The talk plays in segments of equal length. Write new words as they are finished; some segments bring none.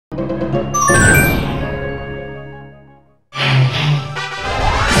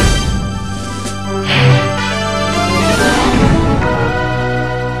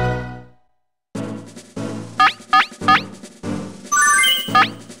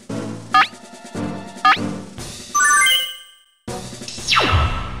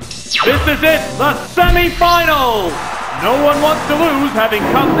This is it, the semi-finals! No one wants to lose having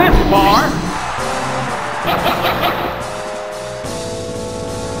come this far.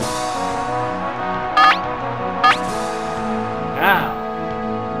 Now.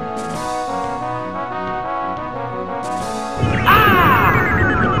 Ah!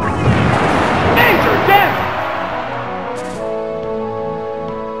 Major damage!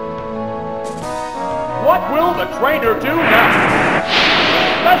 What will the trainer do now?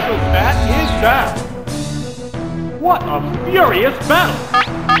 Special stat is down. What a furious battle!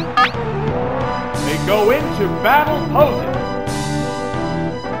 They go into battle poses.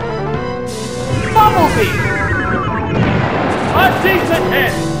 Bumblebee! A decent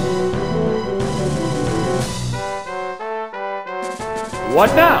hit! What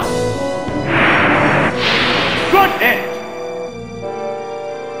now? Good hit!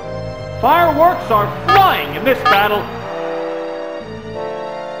 Fireworks are flying in this battle.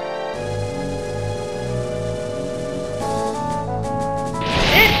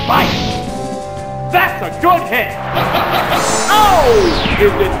 That's a good hit! Oh!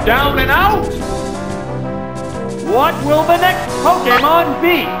 Is it down and out? What will the next Pokémon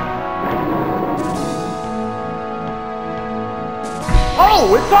be?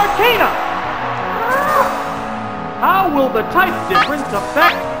 Oh, it's Arcana! How will the type difference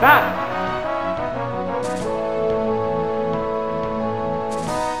affect that?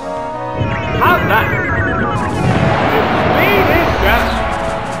 How's that? Its speed is down.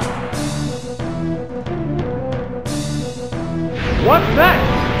 What's next?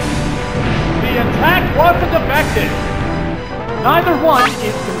 The attack wasn't effective. Neither one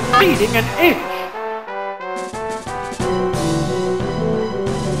is conceding an inch.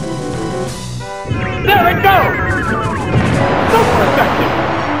 There it goes! Super effective!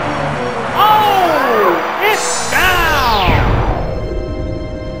 Oh! It's down!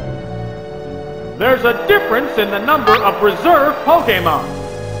 There's a difference in the number of reserve Pokémon.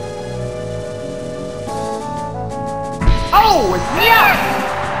 Oh, it's Meowth!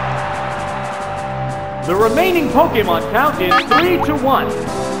 The remaining Pokémon count is 3-1.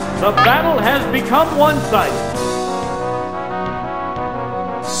 The battle has become one-sided.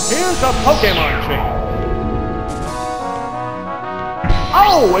 Here's a Pokémon change.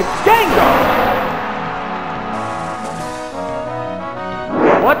 Oh, it's Gengar!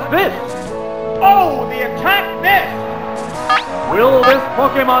 What's this? Oh, the attack missed! Will this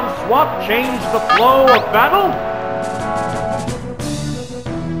Pokémon swap change the flow of battle?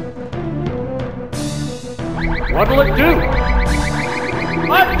 What'll it do?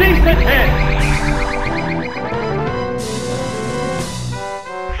 A decent hit!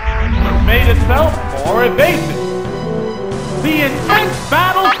 It made itself more evasive. The intense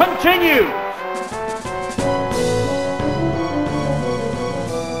battle continues!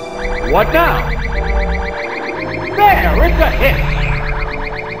 What now? There, it's a hit!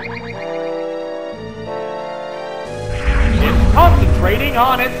 It's concentrating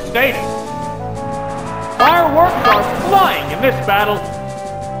on its status. Fireworks are flying in this battle.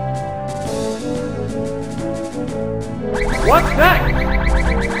 What's next?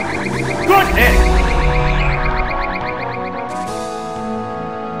 Good hit!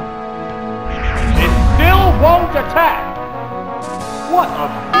 It still won't attack. What a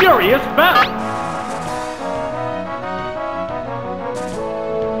furious battle!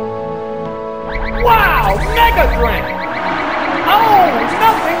 Wow! Mega Drain! Oh,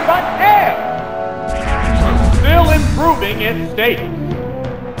 nothing but air! Still improving its status.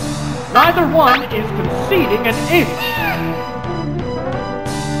 Neither one is conceding an inch.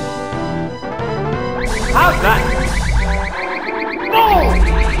 How's that? Boom!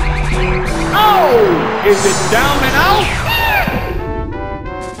 Oh! Is it down and out?